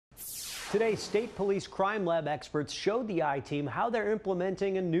Today, State Police Crime Lab experts showed the I-Team how they're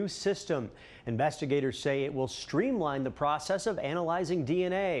implementing a new system. Investigators say it will streamline the process of analyzing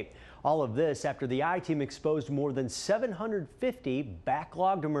DNA. All of this after the I-Team exposed more than 750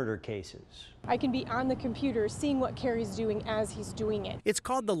 backlogged murder cases. I can be on the computer seeing what Carrie's doing as he's doing it. It's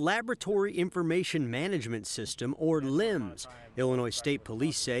called the Laboratory Information Management System, or LIMS. Illinois State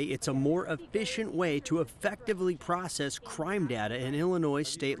Police say it's a more efficient way to effectively process crime data in Illinois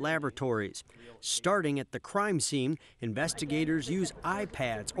state laboratories. Starting at the crime scene, investigators use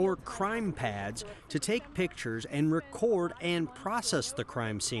iPads or crime pads to take pictures and record and process the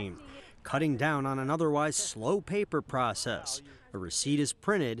crime scene, cutting down on an otherwise slow paper process. A receipt is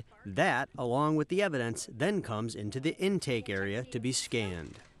printed. That, along with the evidence, then comes into the intake area to be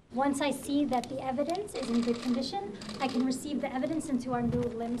scanned. Once I see that the evidence is in good condition, I can receive the evidence into our new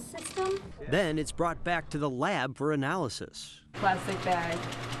LIMS system. Then it's brought back to the lab for analysis. Plastic bag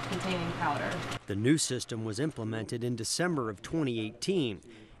containing powder. The new system was implemented in December of 2018.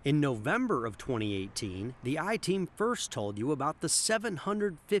 In November of 2018, the I-Team first told you about the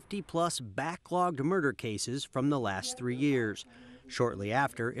 750-plus backlogged murder cases from the last 3 years. Shortly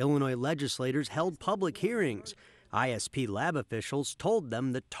after, Illinois legislators held public hearings. ISP lab officials told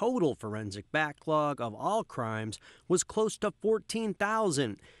them the total forensic backlog of all crimes was close to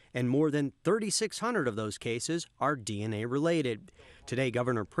 14,000, and more than 3,600 of those cases are DNA related. Today,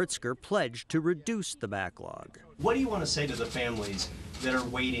 Governor Pritzker pledged to reduce the backlog. What do you want to say to the families that are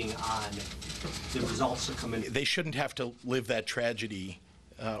waiting on the results to come in? They shouldn't have to live that tragedy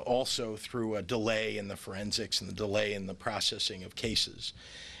also through a delay in the forensics and the delay in the processing of cases.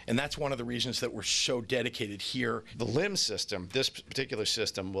 And that's one of the reasons that we're so dedicated here. The LIMS system, this particular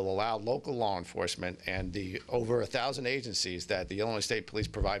system, will allow local law enforcement and the over 1,000 agencies that the Illinois State Police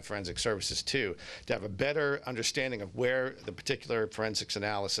provide forensic services to have a better understanding of where the particular forensics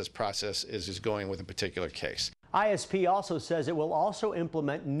analysis process is going with a particular case. ISP also says it will also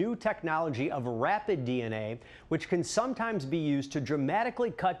implement new technology of rapid DNA, which can sometimes be used to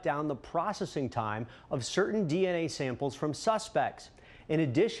dramatically cut down the processing time of certain DNA samples from suspects. In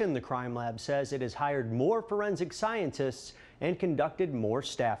addition, the crime lab says it has hired more forensic scientists and conducted more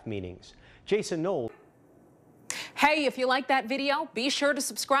staff meetings. Jason Knoll. Hey, if you like that video, be sure to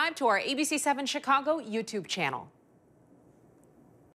subscribe to our ABC7 Chicago YouTube channel.